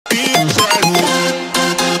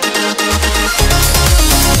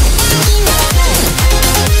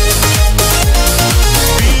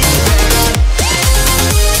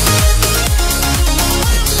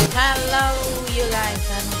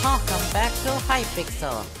Hi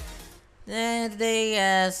Pixel. Today,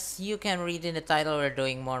 as you can read in the title, we're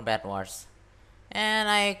doing more Bedwars. And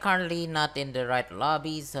I currently not in the right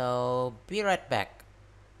lobby, so be right back.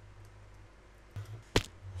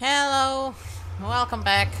 Hello, welcome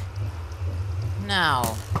back.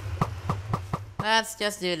 Now, let's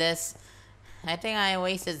just do this. I think I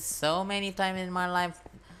wasted so many time in my life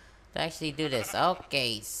to actually do this.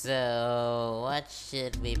 Okay, so what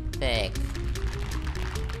should we pick?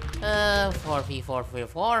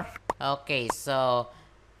 4v4v4. Okay, so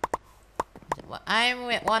I'm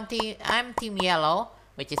with one team. I'm team yellow,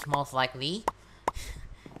 which is most likely,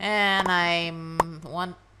 and I'm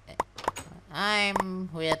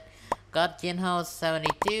with God Jinho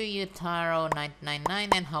 72, Utaro 999,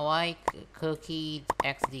 and Hawaii Cookie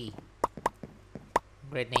XD.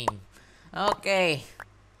 Great name. Okay,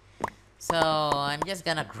 so I'm just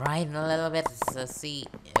gonna grind a little bit to see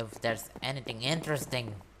if there's anything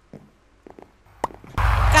interesting.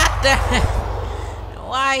 God damn it!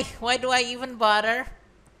 Why? Why do I even bother?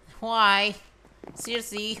 Why?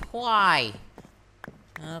 Seriously, why?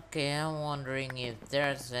 Okay, I'm wondering if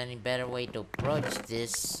there's any better way to approach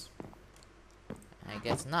this. I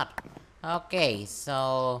guess not. Okay,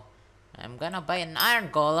 so I'm gonna buy an iron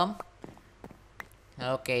golem.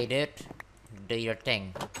 Okay, dude, do your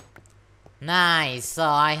thing. Nice. So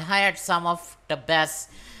I hired some of the best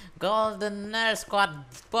Golden Air Squad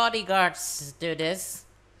bodyguards to do this.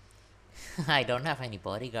 I don't have any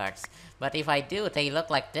bodyguards, but if I do, they look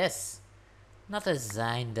like this. Not a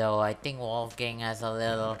design though. I think Wolfgang has a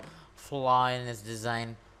little flaw in his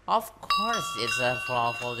design. Of course it's a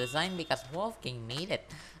flawful design because Wolfgang made it.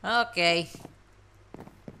 Okay.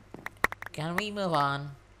 Can we move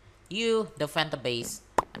on? You defend the base.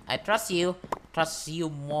 I trust you. Trust you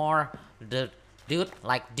more. Dude,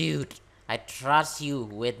 like dude. I trust you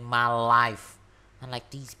with my life. Unlike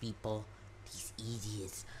these people. These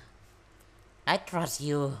idiots. I trust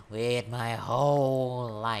you with my whole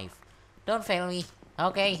life. Don't fail me.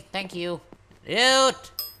 Okay, thank you. Dude!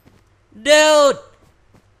 Dude!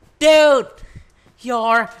 Dude!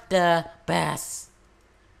 You're the best.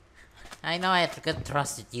 I know I could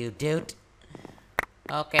trust you, dude.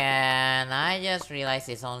 Okay, and I just realized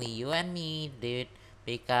it's only you and me, dude.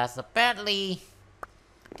 Because apparently,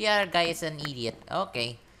 the other guy is an idiot.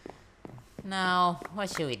 Okay. Now,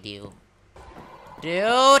 what should we do?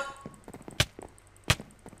 Dude!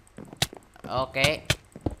 Okay.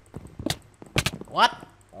 What?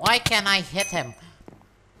 Why can't I hit him?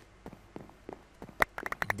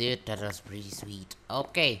 Dude, that was pretty sweet.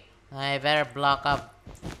 Okay, I better block up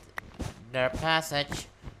their passage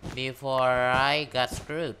before I got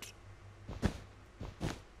screwed.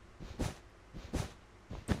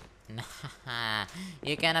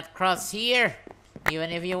 You cannot cross here, even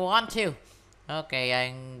if you want to. Okay,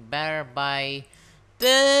 I better buy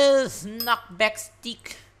this knockback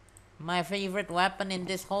stick. My favorite weapon in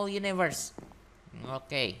this whole universe.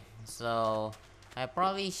 Okay, so I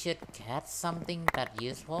probably should get something that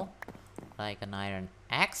useful, like an iron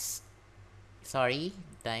axe. Sorry,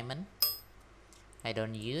 diamond. I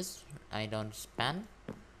don't spend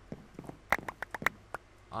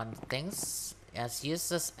on things as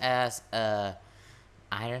useless as a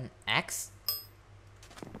iron axe.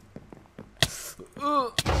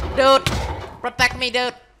 Dude, protect me,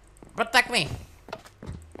 dude. Protect me.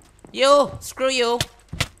 You, screw you.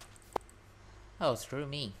 Oh, screw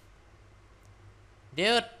me.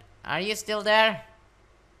 Dude, are you still there?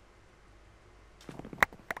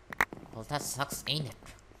 Well, that sucks, ain't it?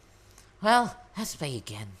 Well, let's play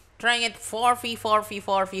again. Trying it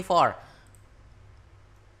 4v4v4v4.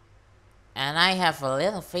 And I have a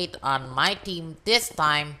little faith on my team this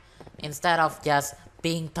time, instead of just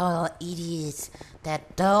being total idiots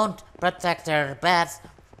that don't protect their bats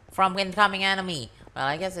from incoming enemy. Well,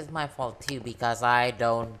 I guess it's my fault too, because I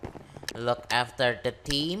don't look after the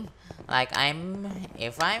team. Like,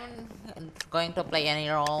 if I'm going to play any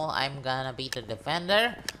role, I'm gonna be the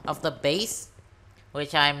defender of the base,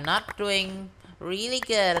 which I'm not doing really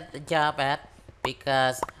good at the job at,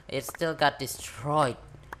 because it still got destroyed.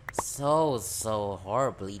 So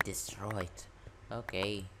horribly destroyed.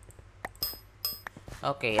 Okay.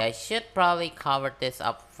 Okay, I should probably cover this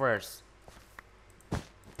up first.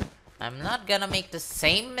 I'm not gonna make the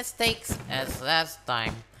same mistakes as last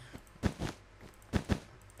time.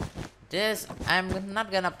 I'm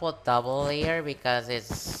not gonna put double layer because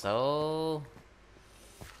it's so...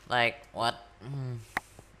 like, what's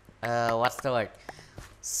the word?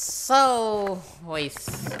 So...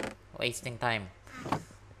 wasting time.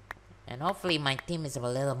 And hopefully my team is a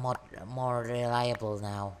little more reliable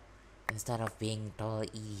now, instead of being total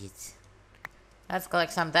idiots. Let's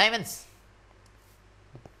collect some diamonds.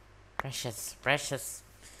 Precious, precious,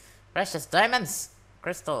 precious diamonds!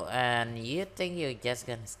 Crystal, and you think you're just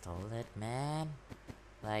gonna steal it, man?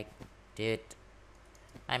 Like, dude,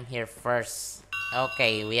 I'm here first.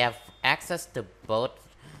 Okay, we have access to both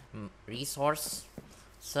resource.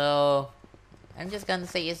 So, I'm just gonna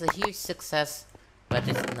say it's a huge success, but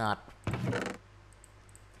it's not.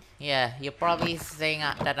 Yeah, you're probably saying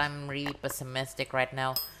that I'm really pessimistic right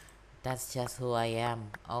now. That's just who I am.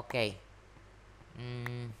 Okay.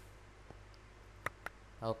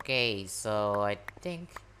 Okay, so I think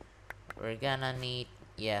we're gonna need,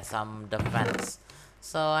 yeah, some defense.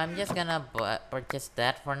 So I'm just gonna purchase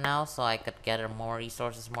that for now, so I could gather more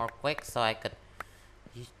resources more quick, so I could...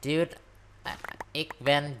 Dude, ik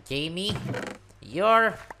ben Jamie.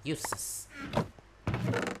 You're useless.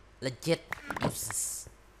 Legit useless.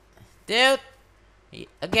 Dude!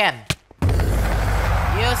 Again.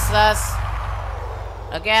 Useless.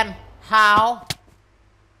 Again. How?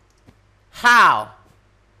 How?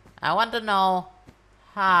 I want to know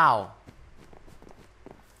how.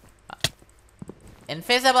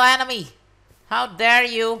 Invisible enemy! How dare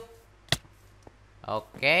you?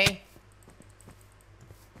 Okay.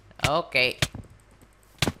 Okay.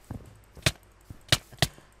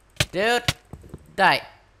 Dude, die.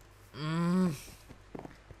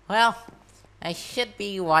 Well, I should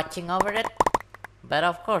be watching over it, but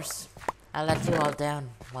of course, I'll let you all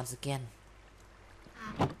down once again.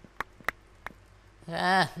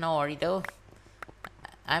 No worry though.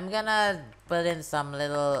 I'm gonna put in some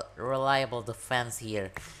little reliable defense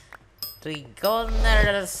here. The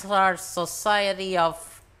Golden Star Society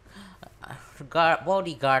of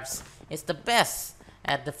Bodyguards is the best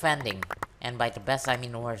at defending, and by the best I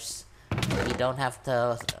mean worse. You don't have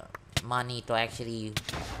the money to actually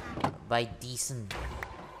buy decent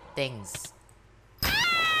things.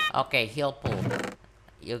 Okay, heal pool.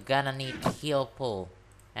 You're gonna need heal pool.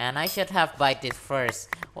 And I should have bought this first.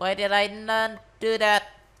 Why did I not do that?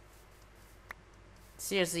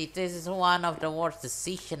 Seriously, this is one of the worst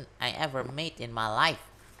decisions I ever made in my life.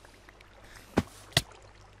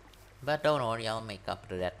 But don't worry, I'll make up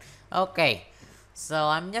to that. Okay, so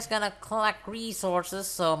I'm just gonna collect resources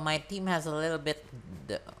so my team has a little bit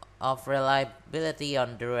of reliability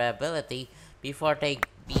on durability before they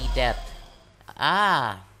be dead.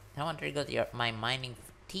 Ah, I want to trigger my mining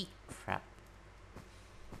fatigue trap.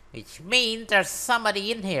 Which means there's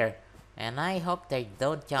somebody in here. And I hope they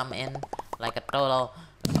don't jump in like a total...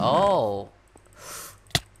 Oh.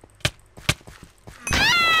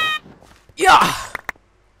 Yeah!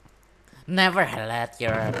 Never let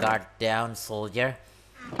your guard down, soldier.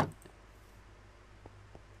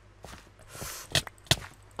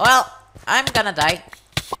 Well, I'm gonna die.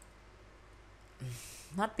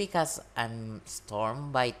 Not because I'm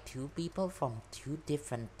stormed by two people from two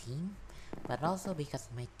different teams, but also because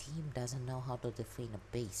my team doesn't know how to defend a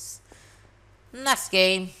base. Next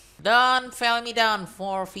game. Don't fail me down.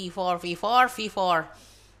 4v4, v4, v4.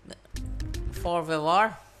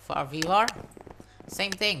 4v4, 4v4.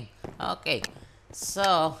 Same thing. Okay.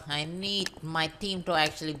 So, I need my team to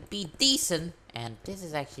actually be decent. And this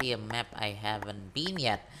is actually a map I haven't been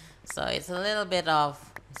yet. So, it's a little bit of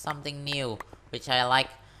something new, which I like.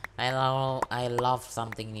 I love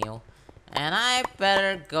something new. And I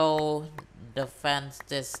better go defend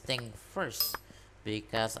this thing first,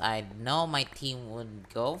 because I know my team would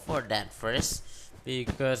go for that first,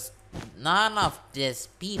 because none of these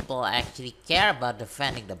people actually care about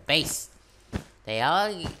defending the base. They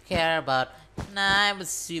all care about, nah, I'm a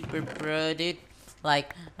super pro, dude.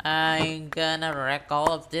 Like, I'm gonna wreck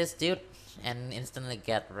all of this, dude, and instantly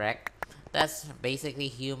get wrecked. That's basically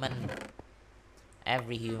human.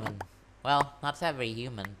 Every human. Well, not every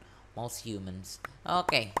human. Most humans.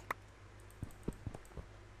 Okay.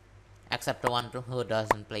 Except the one who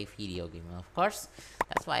doesn't play video game, of course.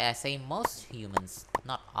 That's why I say most humans,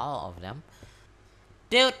 not all of them.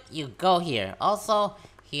 Dude, you go here. Also,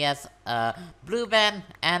 he has a blue band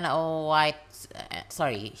and a white,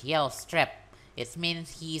 yellow strap. It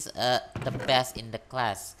means he's the best in the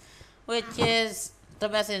class. Which is, the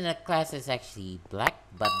best in the class is actually black,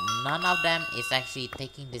 but none of them is actually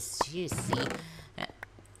taking this seriously.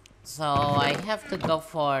 So I have to go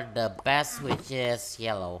for the best, which is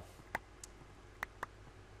yellow.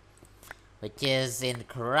 Which is in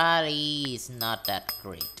karate is not that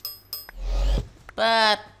great.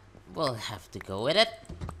 But we'll have to go with it.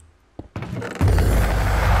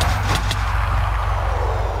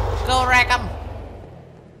 Go wreck 'em!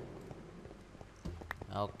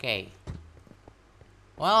 Okay.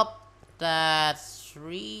 Well, that's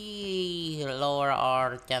really lower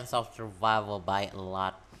our chance of survival by a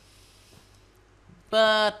lot.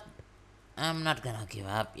 But I'm not gonna give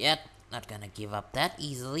up yet. Not gonna give up that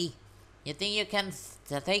easily. You think you can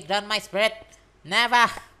take down my spirit? Never!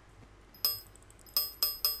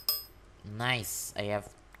 Nice. I have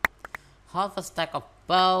half a stack of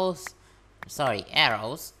bows. Sorry,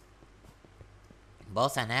 arrows.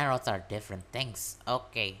 Bows and arrows are different things.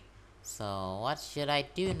 Okay. So what should I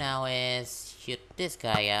do now is shoot this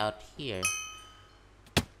guy out here.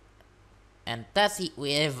 And that's it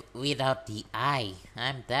without the eye.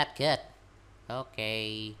 I'm that good.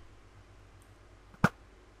 Okay.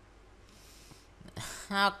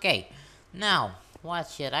 Okay. Now, what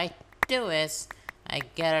should I do is I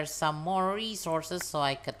gather some more resources so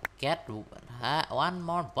I could get one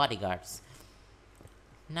more bodyguards.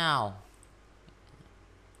 Now,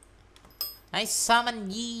 I summon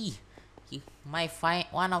ye,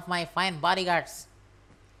 one of my fine bodyguards.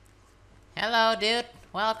 Hello, dude.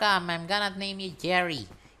 Welcome. I'm gonna name you Jerry,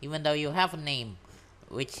 even though you have a name,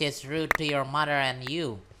 which is rude to your mother and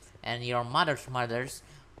you, and your mother's mothers,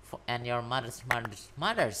 and your mother's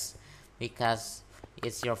mothers, because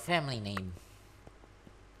it's your family name.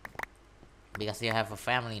 Because you have a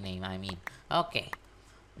family name, I mean. Okay.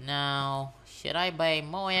 Now, should I buy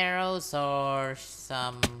more arrows or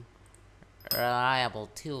some reliable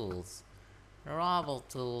tools? Reliable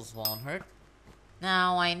tools won't hurt.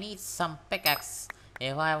 Now, I need some pickaxe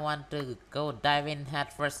if I want to go dive in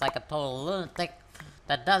head first like a total lunatic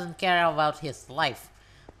that doesn't care about his life.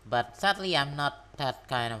 But sadly, I'm not that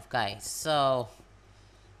kind of guy, so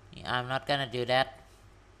I'm not gonna do that.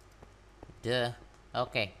 Duh.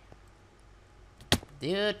 Okay.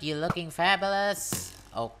 Dude, you looking fabulous.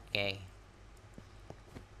 Okay.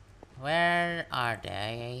 Where are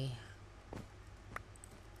they?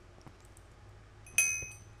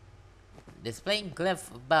 Displaying glyph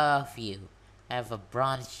above you. Have a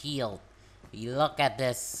bronze shield. You look at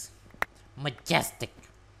this majestic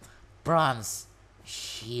bronze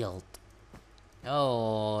shield.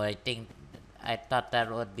 Oh, I thought that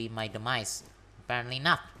would be my demise. Apparently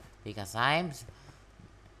not, because I'm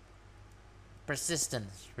persistent,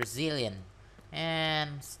 resilient,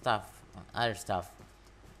 and other stuff.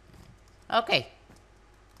 Okay.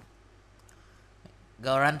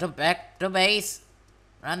 Go back to base.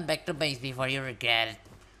 Run back to base before you regret it.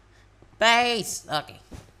 Base! Okay.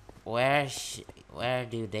 Where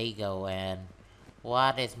do they go and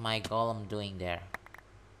what is my golem doing there?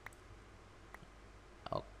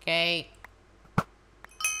 Okay.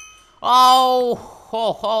 Oh!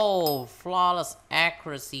 Ho ho! Flawless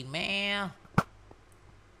accuracy, man.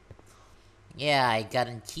 Yeah, I got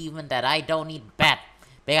an achievement that I don't need bet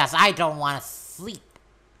because I don't want to sleep.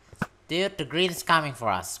 Dude, the green is coming for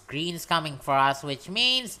us. Green is coming for us, which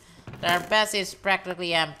means their base is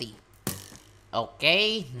practically empty.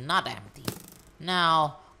 Okay, not empty.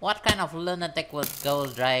 Now, what kind of lunatic would go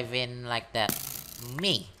drive in like that?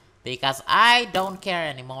 Me. Because I don't care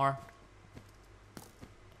anymore.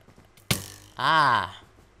 Ah,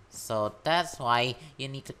 so that's why you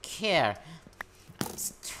need to care.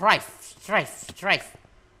 Strife, strife, strife.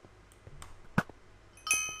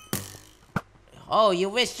 Oh, you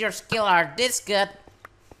wish your skills are this good.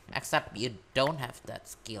 Except you don't have that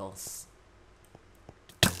skills.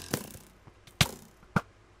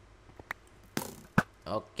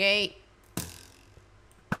 Okay.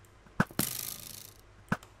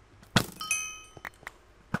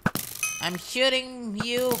 I'm shooting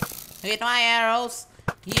you with my arrows.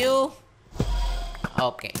 You.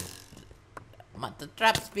 Okay. But the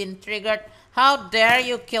trap's been triggered. How dare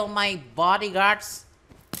you kill my bodyguards?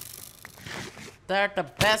 They're the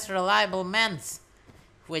best reliable men.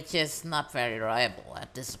 Which is not very reliable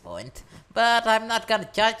at this point. But I'm not gonna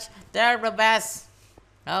judge. They're the best.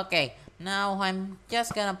 Okay. Now I'm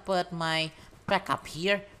just gonna put my backup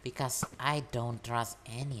here because I don't trust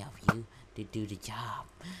any of you to do the job.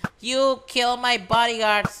 You kill my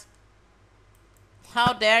bodyguards.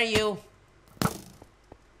 How dare you?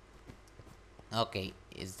 Okay,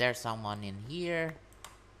 is there someone in here?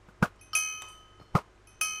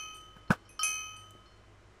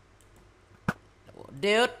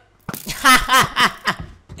 Dude.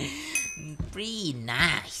 Pretty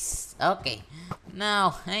nice. Okay.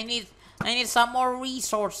 Now I need some more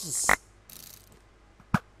resources.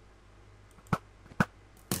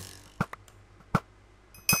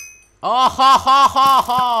 Oh ho ho ho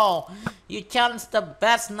ho! You challenged the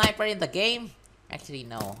best sniper in the game? Actually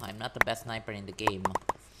no, I'm not the best sniper in the game.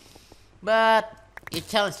 But you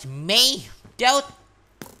challenged me, dude?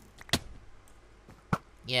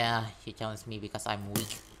 Yeah, you challenged me because I'm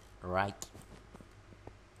weak, right?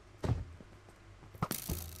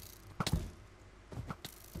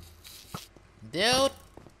 Dude,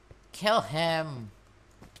 kill him.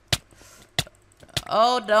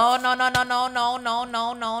 Oh no no no no no no no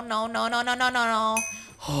no no no no no no no no no.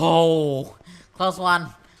 Oh, close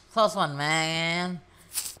one. Close one, man.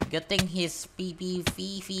 Good thing his PvP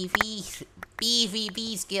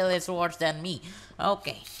skill is worse than me.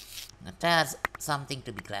 Okay, that's something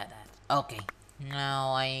to be glad at. Okay,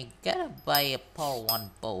 now I gotta buy a Power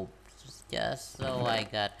 1 bow just so I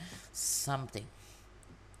got something.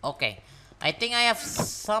 Okay, I think I have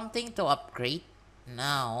something to upgrade.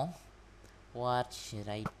 Now, what should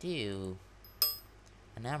I do?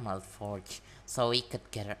 An emerald forge. So we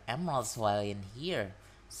could get our emeralds while in here.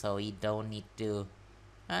 So we don't need to,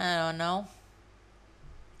 I don't know,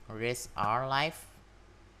 risk our life.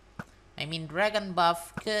 I mean, dragon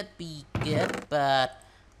buff could be good, but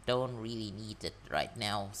don't really need it right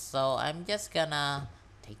now. So I'm just gonna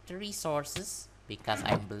take the resources because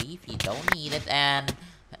I believe you don't need it. And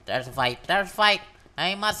there's a fight. There's a fight.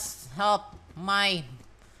 I must help my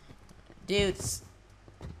dudes.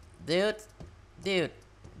 Dude, dude,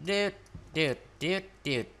 dude, dude, dude,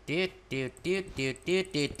 dude, dude, dude, dude, dude, dude,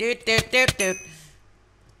 dude, dude, dude, dude, dude.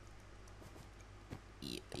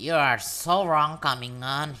 You are so wrong coming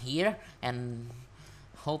on here and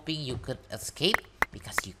hoping you could escape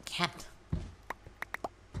because you can't.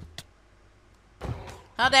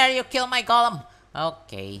 How dare you kill my golem?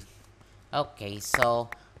 Okay. Okay, so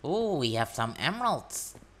ooh, we have some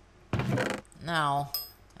emeralds. Now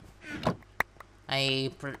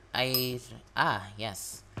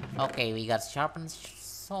yes. Okay, we got sharpened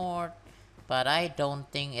sword, but I don't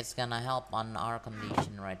think it's gonna help on our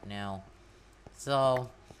condition right now. So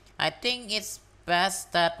I think it's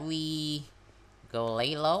best that we go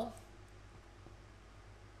lay low.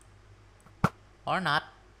 Or not.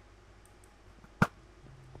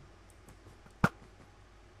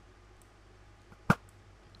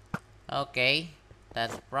 Okay,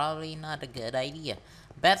 that's probably not a good idea.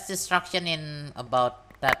 Best destruction in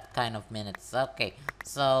about that kind of minutes. Okay,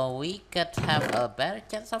 so we could have a better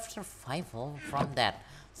chance of survival from that.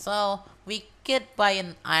 So we could buy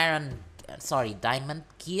an diamond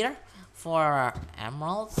gear for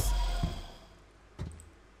emeralds.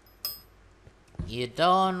 You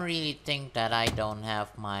don't really think that I don't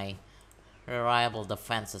have my reliable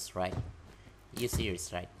defenses, right? You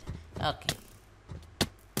serious, right? Okay.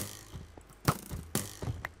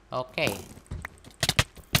 Okay.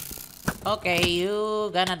 Okay,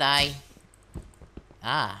 you gonna die.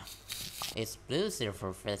 Ah, it's blue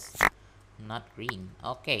silver fist, not green.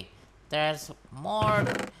 Okay, there's more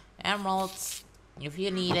emeralds if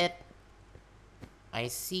you need it. I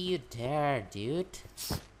see you there, dude.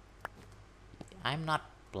 I'm not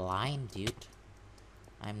blind, dude.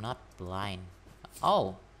 I'm not blind.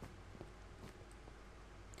 Oh.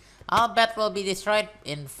 Our bet will be destroyed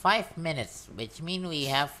in 5 minutes, which means we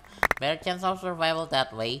have better chance of survival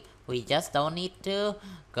that way. We just don't need to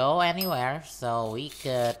go anywhere, so we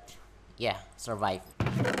could, yeah, survive.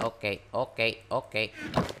 Okay, okay, okay.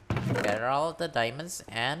 Gather all the diamonds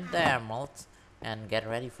and the emeralds and get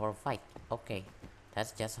ready for a fight. Okay,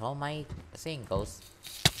 that's just how my saying goes.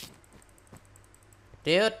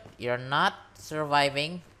 Dude, you're not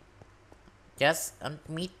surviving. Just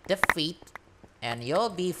meet defeat and you'll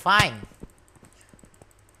be fine.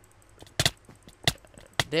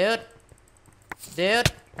 Dude,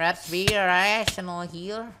 let's be rational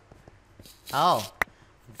here. Oh,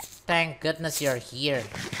 thank goodness you're here.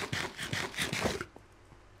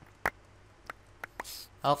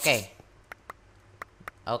 Okay.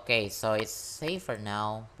 Okay, so it's safer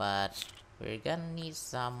now, but we're gonna need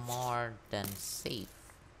some more than safe.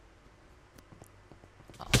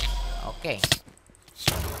 Oh, okay.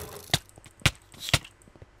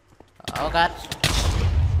 Oh god.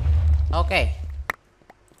 Okay.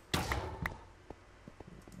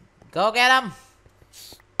 Go get him!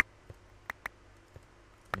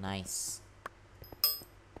 Nice.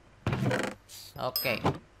 Okay.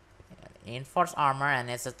 Reinforced armor and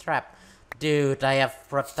it's a trap. Dude, I have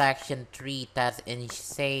protection 3. That's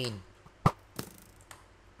insane.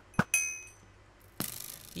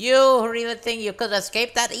 You really think you could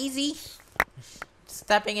escape that easy?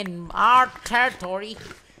 Stepping in our territory.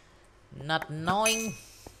 Not knowing.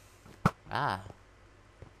 Ah.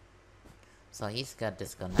 So he's got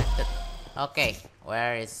disconnected. Okay,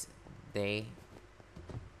 where is they?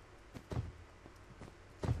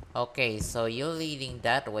 Okay, so you're leading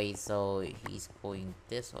that way, so he's going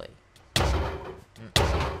this way.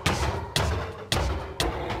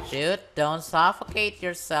 Dude, don't suffocate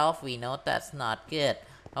yourself. We know that's not good.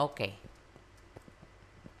 Okay.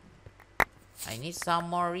 I need some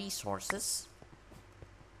more resources.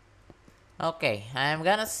 Okay, I'm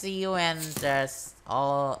gonna see you when there's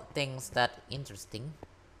all things that interesting.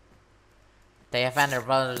 They have ender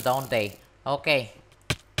pearls, don't they? Okay.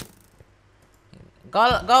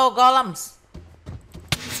 Go golems!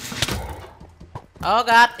 Oh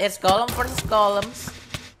god, it's golem versus golems.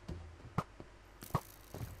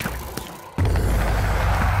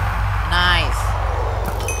 Nice.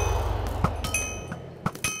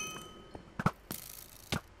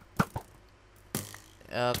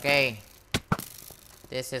 Okay.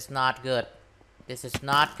 This is not good. This is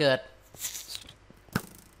not good.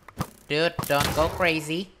 Dude, don't go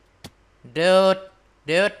crazy. Dude,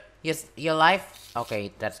 your life?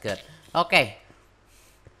 Okay, that's good. Okay.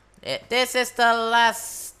 This is the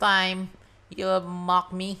last time you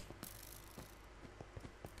mock me.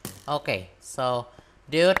 Okay, so,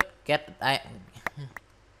 dude, get yeah.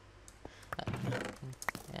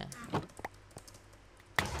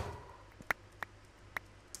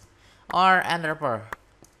 Or ender pearl.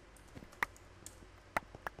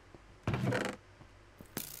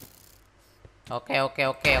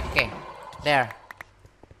 Okay. There.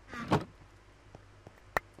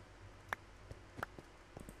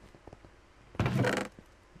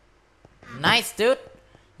 Nice, dude.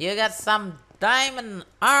 You got some diamond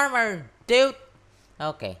armor, dude.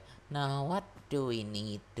 Okay. Now, what do we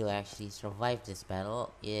need to actually survive this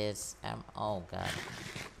battle is oh god.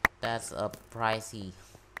 That's a pricey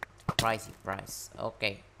price.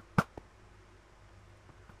 Okay.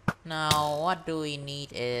 Now, what do we need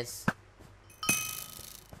is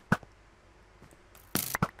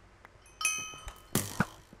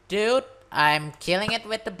dude, I'm killing it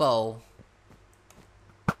with the bow.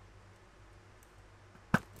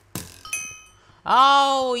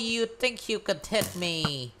 Oh, you think you could hit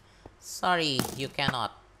me? Sorry, you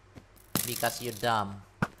cannot. Because you're dumb.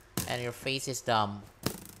 And your face is dumb.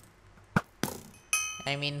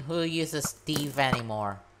 I mean, who uses Steve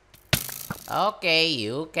anymore? Okay,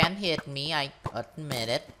 you can hit me, I admit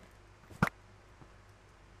it.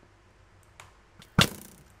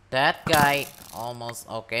 That guy almost...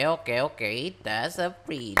 Okay. That's a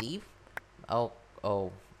pretty... Oh.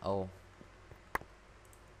 Oh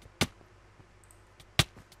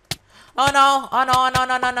no.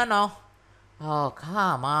 Oh,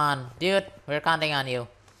 come on. Dude, we're counting on you.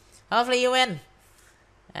 Hopefully you win.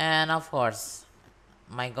 And of course,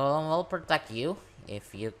 my golem will protect you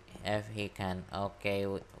if he can. Okay,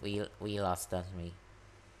 we lost, don't we?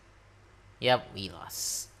 Yep, we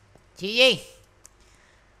lost. GG.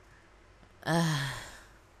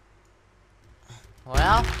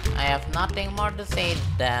 Well, I have nothing more to say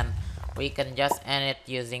than we can just end it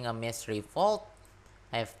using a mystery vault.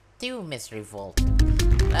 I have 2 mystery vault.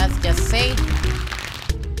 Let's just say,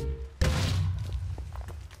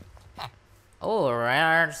 oh,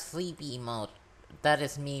 rare sleepy emote. That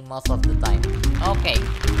is me most of the time. Okay,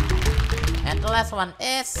 and the last one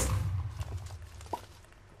is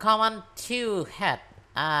common 2 head.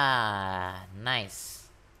 Ah, nice.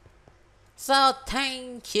 So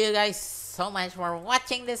thank you guys so much for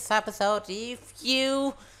watching this episode. If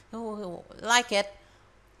you like it,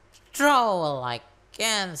 throw a like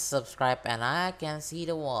and subscribe, and I can see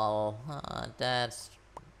the wall. That's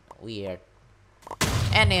weird.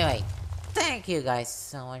 Anyway, thank you guys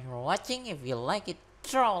so much for watching. If you like it,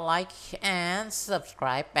 throw a like and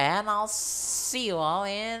subscribe, and I'll see you all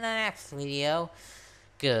in the next video.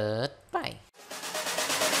 Goodbye.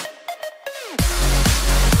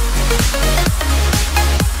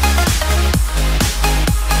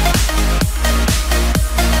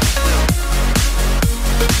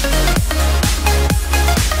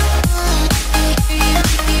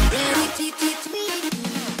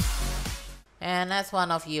 And as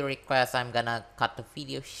one of you requests, I'm gonna cut the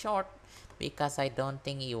video short because I don't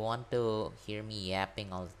think you want to hear me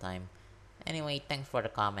yapping all the time. Anyway, thanks for the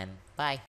comment. Bye.